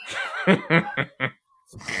 The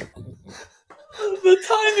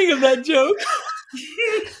timing of that joke.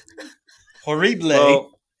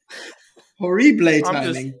 Horrible. Horrible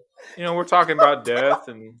timing. We're talking about death,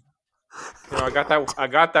 and I got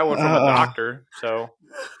that one from a doctor. So,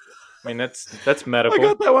 I mean, that's medical. I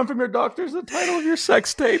got that one from your doctor. It's the title of your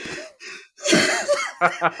sex tape.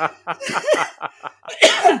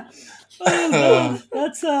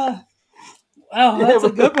 That's wow, that's a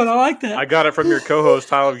good one. I like that. I got it from your co-host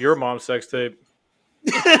title of your mom's sex tape.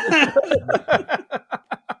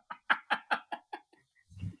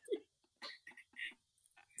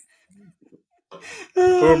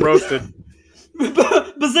 Boom, roasted.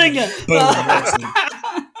 Bazinga.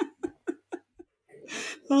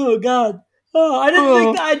 Oh God. Oh, I didn't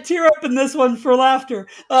think that I'd tear up in this one for laughter.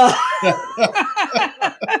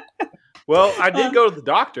 Well, I did go to the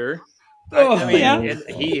doctor. I mean, yeah.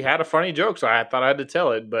 he had a funny joke, so I thought I had to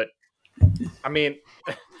tell it. But, I mean,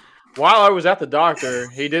 while I was at the doctor,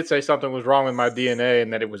 he did say something was wrong with my DNA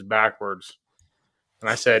and that it was backwards. And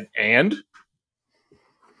I said, and?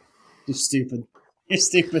 You're stupid. You're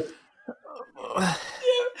stupid.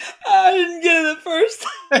 I didn't get it at first.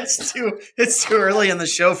 It's too early in the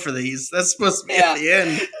show for these. That's supposed to be at the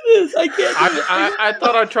end. I can't. I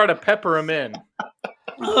thought I'd try to pepper him in.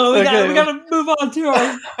 Oh, we got to move on to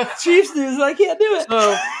our Chiefs news. I can't do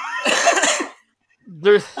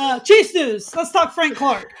it. Chiefs news. Let's talk Frank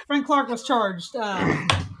Clark. Frank Clark was charged.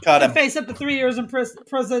 Caught him. Faced up to 3 years in prison.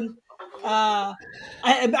 We're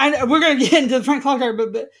going to get into Frank Clark,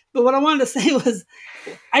 but what I wanted to say was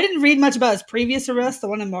I didn't read much about his previous arrest, the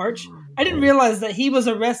one in March. I didn't realize that he was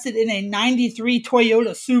arrested in a 93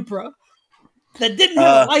 Toyota Supra that didn't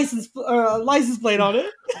have a license plate on it.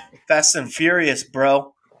 Fast and Furious,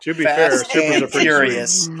 bro. To be fair, Supras are pretty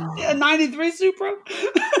Furious. Yeah, 93 Supra.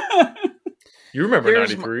 You remember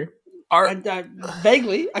 93?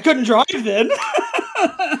 Vaguely. I couldn't drive then.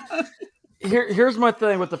 Here's my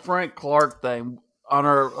thing with the Frank Clark thing. On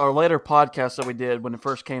our later podcast that we did when it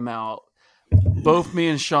first came out, both me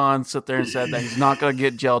and Sean sit there and said that he's not going to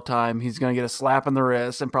get jail time. He's going to get a slap in the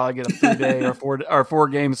wrist and probably get a 3-day or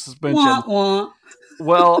 4-game suspension. Wah, wah.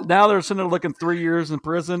 Well, now they're sitting there looking 3 years in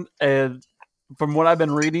prison, and from what I've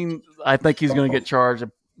been reading, I think he's going to get charged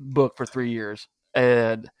a book for 3 years.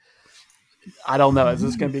 And I don't know. Is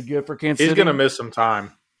this going to be good for Kansas City? He's going to miss some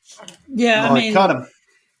time. Yeah, I mean, cut him.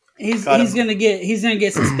 He's going to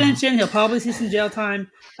get suspension. He'll probably see some jail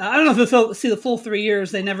time. I don't know if he'll see the full 3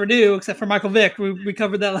 years. They never do, except for Michael Vick. We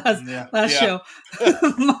covered that last show.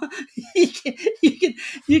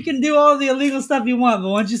 you can do all the illegal stuff you want, but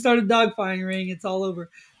once you start a dogfighting ring, it's all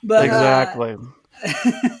over. But exactly.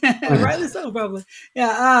 Rightly so, probably.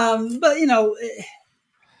 Yeah. But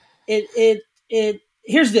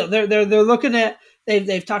here's the deal. They're looking at.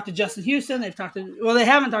 They've talked to Justin Houston. They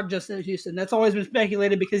haven't talked to Justin Houston. That's always been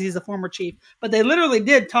speculated because he's a former chief. But they literally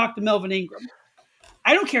did talk to Melvin Ingram.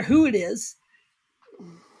 I don't care who it is.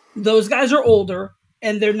 Those guys are older,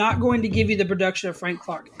 and they're not going to give you the production of Frank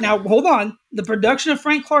Clark. Now, hold on. The production of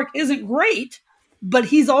Frank Clark isn't great, but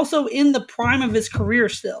he's also in the prime of his career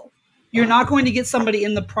still. You're not going to get somebody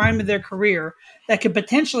in the prime of their career that could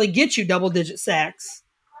potentially get you double-digit sacks,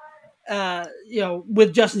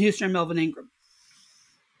 with Justin Houston and Melvin Ingram.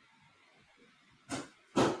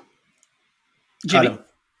 Jimmy.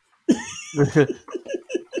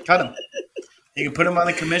 Cut him. You can put him on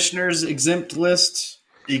the commissioner's exempt list.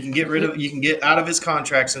 You can get out of his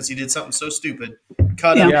contract since he did something so stupid.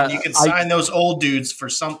 Cut him. Yeah, you can sign those old dudes for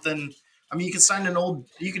something. I mean, you can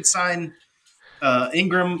sign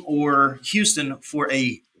Ingram or Houston for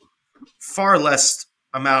a far less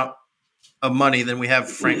amount of money than we have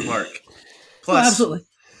for Frank Clark. Plus, absolutely.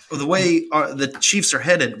 The way the Chiefs are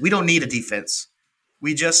headed, we don't need a defense.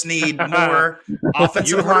 We just need more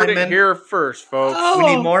offensive You heard linemen. it here first, folks.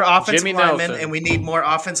 We need more offensive Jimmy linemen, Nelson. and we need more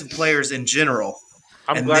offensive players in general.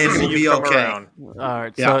 I'm glad to see you come around. All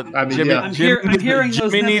right, Yeah, so I mean, Jimmy, yeah. I'm hearing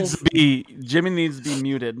those Jimmy needs nipples. to be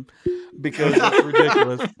muted because it's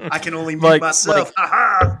ridiculous. I can only mute myself.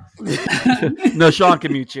 No, Sean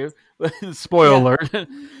can mute you. Spoiler alert.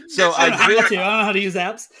 So I don't know how to use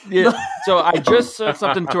apps. Yeah. So I just sent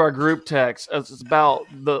something to our group text. It's about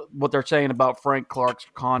what they're saying about Frank Clark's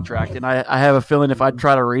contract, and I have a feeling if I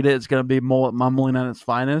try to read it, it's going to be mumbling at its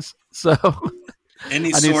finest. So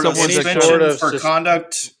Any I need sort of someone to suspension for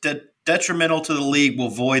conduct detrimental to the league will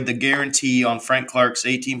void the guarantee on Frank Clark's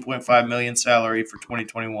 $18.5 million salary for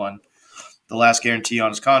 2021, the last guarantee on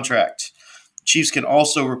his contract. Chiefs can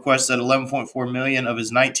also request that $11.4 million of his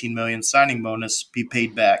 $19 million signing bonus be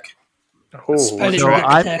paid back. Oh, I didn't So read the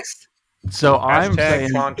I- text. So I'm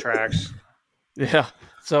saying, contracts. yeah.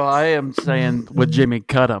 So I am saying with Jimmy,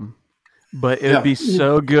 cut him. But it would be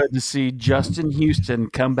so good to see Justin Houston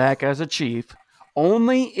come back as a Chief.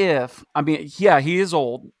 Only if, I mean, yeah, he is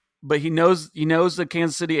old, but he knows the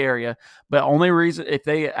Kansas City area. But only reason, if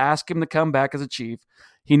they ask him to come back as a Chief,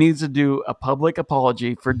 he needs to do a public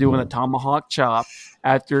apology for doing a tomahawk chop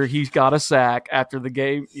after he got a sack after the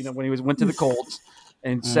game. When he went to the Colts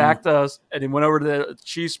and sacked us, and then went over to the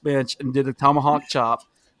Chiefs bench and did a tomahawk chop.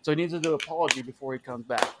 So he needs to do an apology before he comes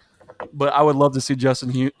back. But I would love to see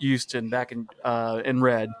Justin Houston back in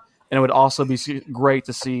red, and it would also be great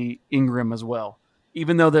to see Ingram as well.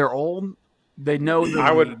 Even though they're old, they know the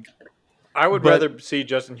league. I would rather see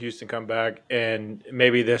Justin Houston come back, and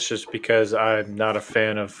maybe that's just because I'm not a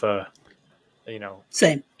fan of,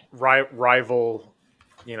 Same. rival,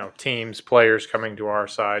 teams, players coming to our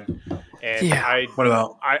side. And Yeah. What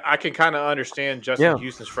about? I can kind of understand Justin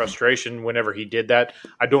Houston's frustration whenever he did that.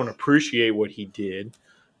 I don't appreciate what he did,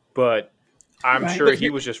 but I'm sure he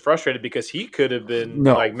was just frustrated because he could have been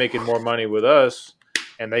making more money with us,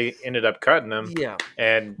 and they ended up cutting him. Yeah.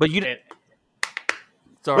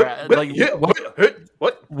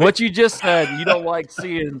 What you just said, you don't like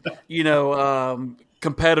seeing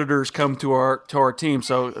competitors come to our team.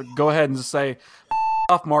 So go ahead and just say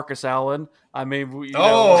off Marcus Allen. I mean,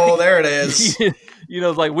 there it is. we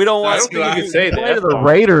don't want. I don't think you can say play that. to the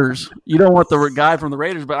Raiders. You don't want the guy from the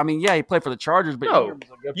Raiders, but I mean, yeah, he played for the Chargers. But No,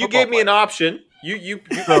 you gave me an option.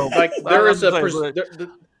 There is a.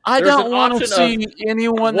 I don't want to see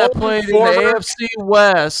anyone that played in the AFC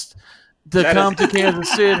West to come to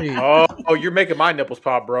Kansas City. Oh, you're making my nipples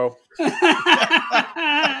pop, bro.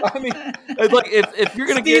 I mean, it's like if you're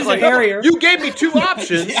gonna get you gave me two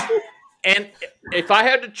options, and if I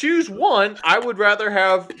had to choose one, I would rather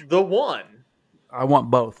have the one. I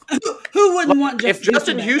want both. Who wouldn't want if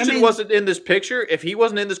Justin Houston wasn't in this picture, if he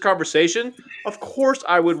wasn't in this conversation, of course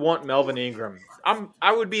I would want Melvin Ingram.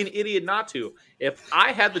 I would be an idiot not to. If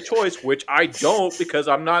I had the choice, which I don't because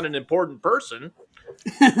I'm not an important person,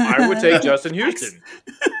 I would take Justin Houston.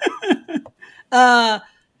 To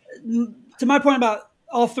my point about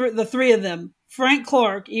the three of them, Frank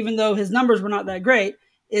Clark, even though his numbers were not that great,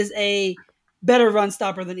 is a better run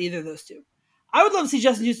stopper than either of those two. I would love to see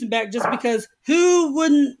Justin Houston back just because who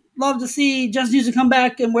wouldn't love to see Justin Houston come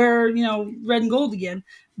back and wear, red and gold again?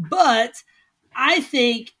 But I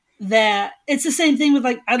think that it's the same thing with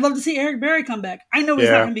I'd love to see Eric Berry come back. I know he's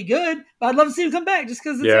not going to be good, but I'd love to see him come back just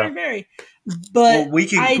because it's Eric Berry. But we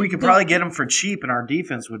could probably get him for cheap, and our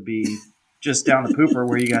defense would be just down the pooper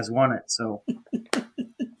where you guys want it. So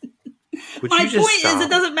my point is, it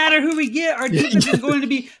doesn't matter who we get. Our defense is going to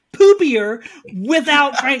be poopier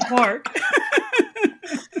without Frank Clark.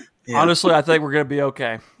 Honestly, I think we're going to be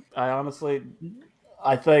okay.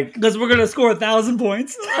 I think because we're going to score 1,000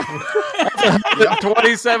 points.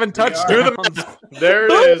 27 touchdowns. There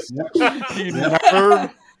it is.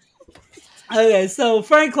 Okay, so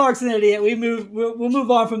Frank Clark's an idiot. We'll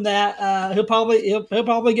move on from that. He'll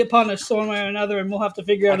probably get punished one way or another, and we'll have to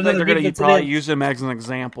figure out. I think they're going to probably use him as an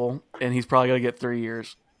example, and he's probably going to get 3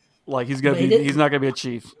 years. He's not going to be a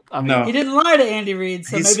Chief. I mean, he didn't lie to Andy Reid,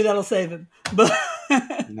 so maybe that'll save him. But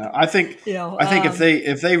no, I think if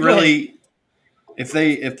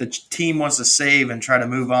the team wants to save and try to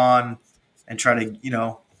move on and try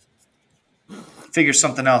to figure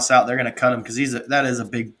something else out, they're going to cut him because that is a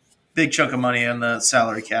big chunk of money on the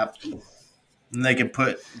salary cap, and they can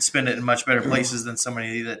spend it in much better places than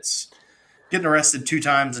somebody that's getting arrested 2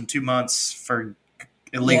 times in 2 months for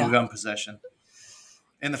illegal gun possession.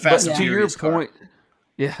 In the Fast and Furious car.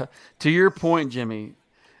 To your point, Jimmy,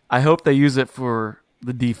 I hope they use it for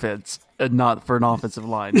the defense and not for an offensive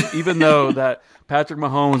line. Even though that Patrick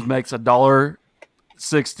Mahomes makes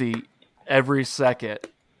 $1.60 every second,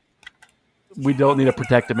 we don't need to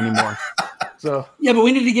protect him anymore. So yeah, but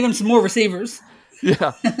we need to get him some more receivers.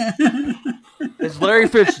 Yeah. Is Larry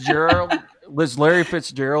Fitzgerald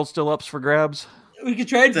still up for grabs? We could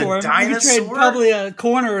trade for him. Dinosaur? We could trade probably a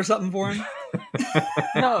corner or something for him.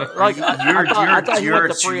 No, I thought he went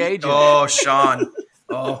the free agent. Oh, Sean.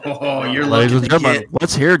 Oh, you're Ladies and looking to gentlemen,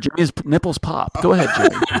 let's hear Jimmy's nipples pop. Go ahead,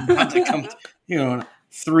 Jimmy. about to come,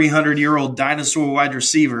 300-year-old dinosaur wide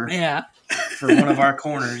receiver. Yeah. For one of our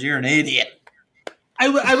corners. You're an idiot.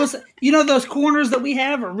 I was, those corners that we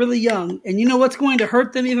have are really young, and you know what's going to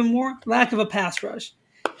hurt them even more? Lack of a pass rush.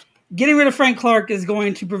 Getting rid of Frank Clark is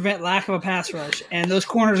going to prevent lack of a pass rush, and those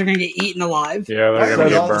corners are going to get eaten alive. Yeah, they're going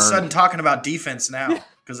to get all burned. of a sudden talking about defense now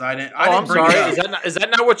because I didn't. I'm sorry. Is that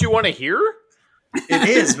not what you want to hear? It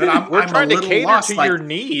is, but We're I'm trying a to little cater lost. to Like, your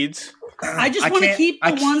needs. I just want to keep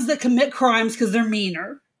the ones that commit crimes because they're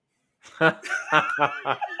meaner. I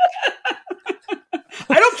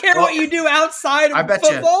don't care what you do outside of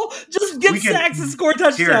football. Just get sacks and score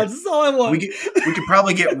touchdowns. That's all I want. We could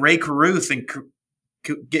probably get Ray Caruth and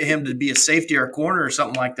get him to be a safety or a corner or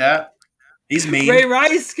something like that. He's mean. Ray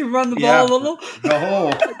Rice can run the ball a little.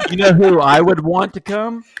 Oh. You know who I would want to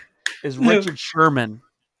come is Richard Sherman.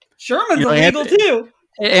 Sherman's illegal too.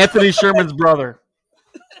 Anthony Sherman's brother.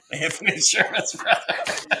 Anthony Sherman's brother.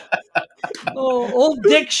 Old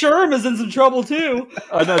Dick Sherm is in some trouble too.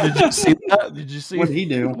 I know. Did you see that? Did you see what he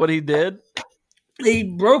do? What he did? He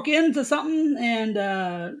broke into something and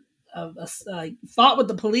fought with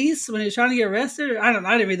the police when he was trying to get arrested. I don't know.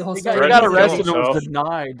 I didn't read the whole story. He got arrested and was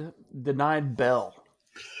denied bail.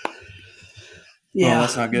 Yeah,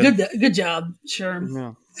 that's not good. Good job, Sherm.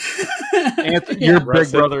 Yeah. Anthony, your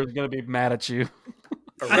big brother is going to be mad at you.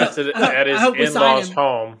 Arrested at his in-laws'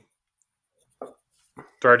 home,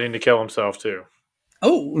 threatening to kill himself too.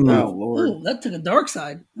 Oh, Lord! Ooh, that took a dark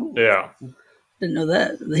side. Ooh. Yeah, didn't know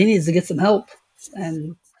that. He needs to get some help,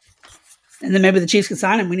 and then maybe the Chiefs can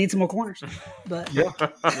sign him. We need some more corners. But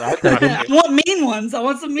I want mean ones. I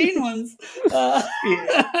want some mean ones.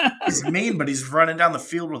 He's mean, but he's running down the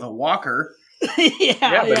field with a walker.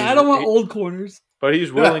 I don't want old corners. But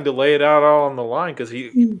he's willing to lay it out all on the line because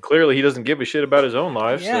he doesn't give a shit about his own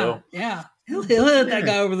life. Yeah. He'll hit that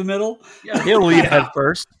guy over the middle. Yeah, he'll lead head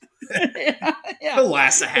first. He'll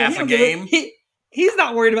last a half a game. He's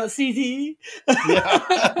not worried about CTE.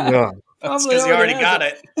 That's because he already got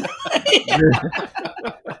it.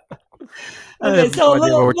 Okay, so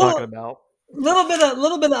what we're talking about.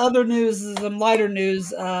 Little bit of other news, some lighter news.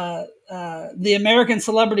 The American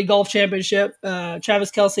Celebrity Golf Championship.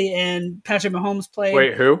 Travis Kelce and Patrick Mahomes played.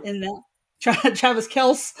 Wait, who? In that. Travis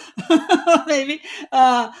Kelce, maybe.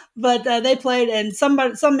 But they played, and some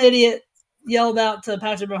idiot yelled out to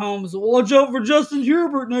Patrick Mahomes, "Watch out for Justin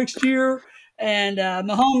Herbert next year." And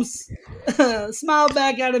Mahomes smiled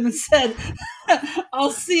back at him and said,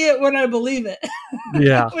 "I'll see it when I believe it."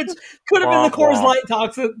 Yeah, which could have been the Coors Light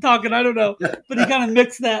talking. I don't know, but he kind of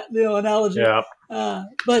mixed that analogy. Yeah.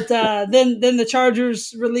 But then the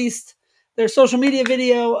Chargers released their social media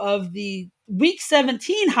video of the Week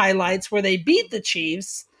 17 highlights where they beat the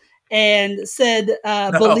Chiefs and said,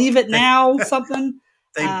 "Believe it now," something.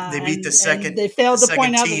 They beat the second. And they failed to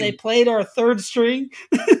point out team. that they played our third string.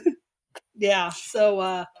 Yeah.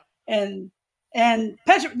 So and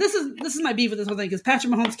Patrick, this is my beef with this whole thing because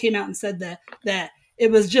Patrick Mahomes came out and said that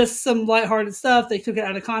it was just some lighthearted stuff. They took it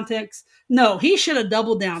out of context. No, he should have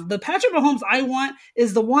doubled down. The Patrick Mahomes I want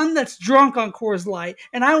is the one that's drunk on Coors Light,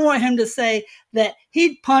 and I want him to say that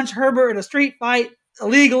he'd punch Herbert in a street fight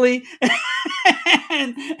illegally,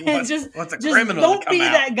 and just don't be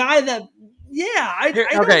that guy that. Yeah. I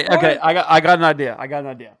got an idea.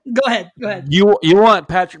 Go ahead. You want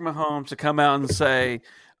Patrick Mahomes to come out and say,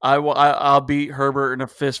 I'll beat Herbert in a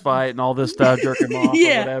fist fight and all this stuff, jerk him off or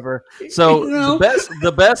whatever. So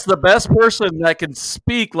the best person that can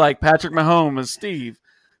speak like Patrick Mahomes is Steve.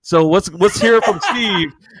 So let's hear it from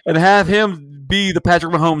Steve and have him be the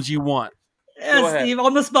Patrick Mahomes you want. Yeah, Steve,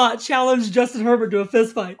 on the spot, challenge Justin Herbert to a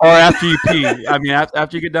fist fight. Or after you pee. I mean,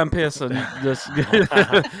 after you get done pissing, just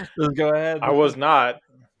go ahead. I was not.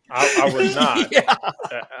 I was not.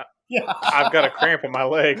 I've got a cramp in my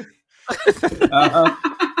leg. Being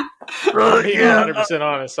 100%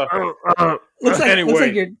 honest. Looks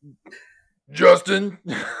like you're... Justin,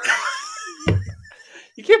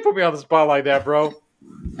 you can't put me on the spot like that, bro.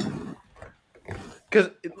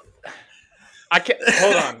 Because I can't.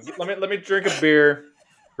 Hold on. Let me drink a beer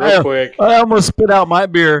real quick. I almost spit out my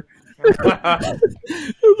beer.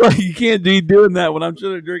 Like, you can't be doing that when I'm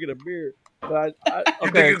sitting there drinking a beer. But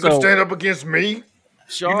you think you can stand up against me?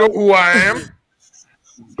 Sean? You know who I am?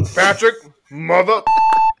 Patrick Mother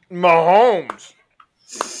Mahomes.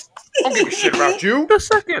 I don't give a shit about you.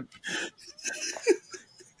 Just a second.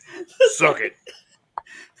 Suck it.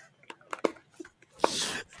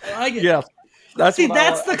 I like it. Yeah. That's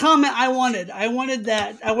the comment I wanted. I wanted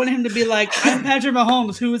that. I wanted him to be like, "I'm Patrick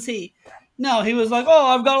Mahomes. Who is he?" No, he was like,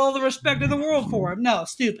 "Oh, I've got all the respect in the world for him." No,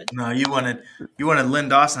 stupid. No, you wanted Lynn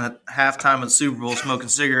Dawson at halftime of the Super Bowl smoking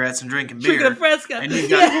cigarettes and drinking beer. Drinking a Fresca. And you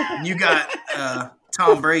got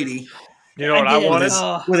Tom Brady. You know what I wanted?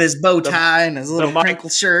 With his bow tie and his little crinkle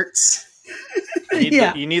shirts.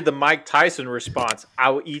 You need the Mike Tyson response.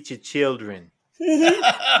 I will eat your children.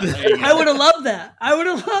 I would have loved that. I would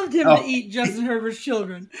have loved him to eat Justin Herbert's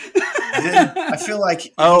children. I feel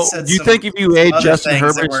like. Do you think if you ate Justin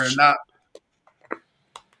Herbert's?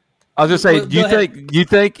 I was gonna say, do you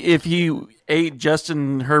think if you ate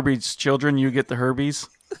Justin Herbie's children, you get the Herbies.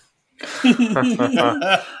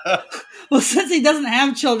 Well, since he doesn't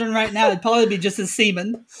have children right now, it'd probably be just his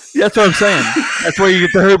semen. That's what I'm saying. That's where you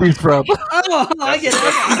get the herpes from. Oh, I get it.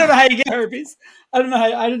 I don't know how you get herpes. I don't know how.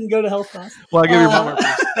 I didn't go to health class. Well, I give you my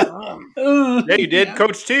herpes. Yeah, you did,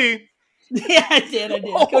 Coach T. Yeah, I did.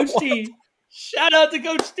 Coach T. Shout out to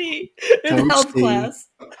Coach T in Coach health T. class.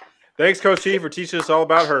 Thanks, Coach T, for teaching us all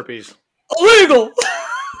about herpes. Illegal.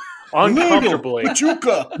 Uncomfortably.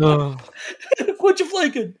 Pachuca. Quit your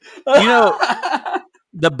flaking. You know,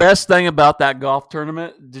 the best thing about that golf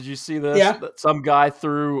tournament, did you see this? Yeah. That some guy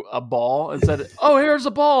threw a ball and said, "Oh, here's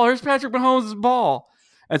a ball. Here's Patrick Mahomes' ball."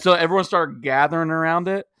 And so everyone started gathering around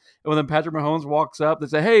it. And when then Patrick Mahomes walks up, they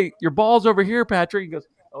say, "Hey, your ball's over here, Patrick." He goes,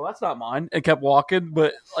 "Oh, that's not mine." And kept walking.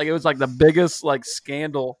 But like it was like the biggest like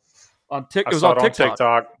scandal on TikTok. I saw it on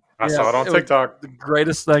TikTok. I saw it on was TikTok. the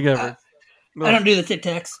greatest thing ever. I don't do the Tic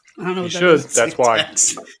Tacs. I don't know You what that should. is. That's why.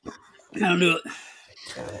 I don't do it.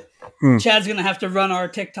 Hmm. Chad's gonna have to run our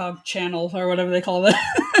TikTok channel or whatever they call it,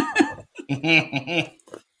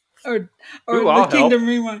 or Ooh, the I'll Kingdom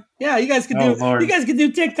Rewind. Yeah, you guys could Oh, do. Lord. You guys could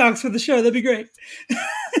do TikToks for the show. That'd be great.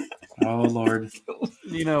 Oh, Lord.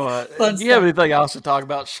 You know, Fun do you have stuff. anything else to talk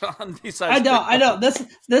about, Sean? Besides I don't.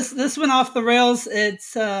 This went off the rails.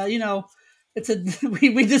 It's it's a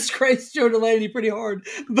we disgraced Joe Delaney pretty hard,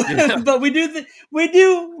 but we do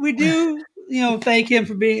thank him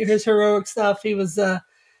for being his heroic stuff. He was it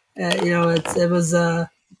was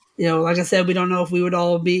like I said, we don't know if we would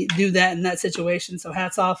all do that in that situation. So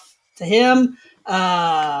hats off to him.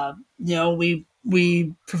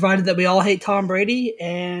 We provided that we all hate Tom Brady,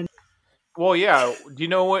 and Well, yeah. Do you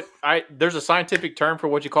know what? There's a scientific term for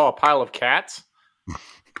what you call a pile of cats.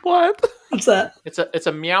 What? what's that? It's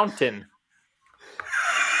a mountain.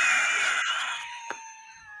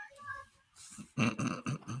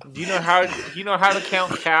 Do you know how to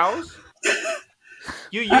count cows?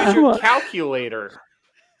 You use your calculator.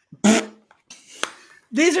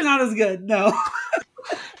 These are not as good. No.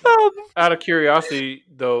 Out of curiosity,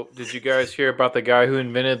 though, did you guys hear about the guy who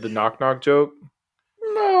invented the knock knock joke?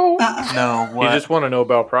 No. No, He what? just won a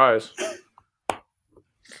Nobel Prize.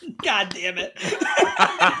 God damn it.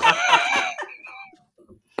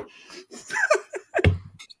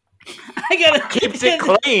 I gotta Keeps it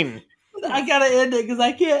clean. I gotta end it because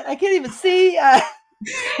I can't even see. You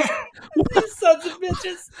sons of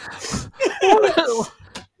bitches.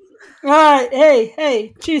 All right,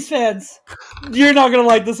 hey, Chiefs fans, you're not gonna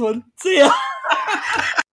like this one. See ya.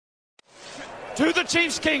 To the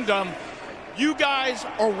Chiefs Kingdom, you guys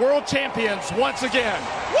are world champions once again.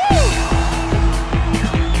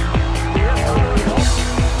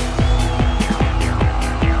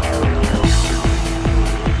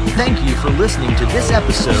 Thank you for listening to this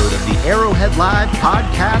episode of the Arrowhead Live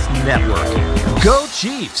Podcast Network. Go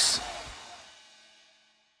Chiefs!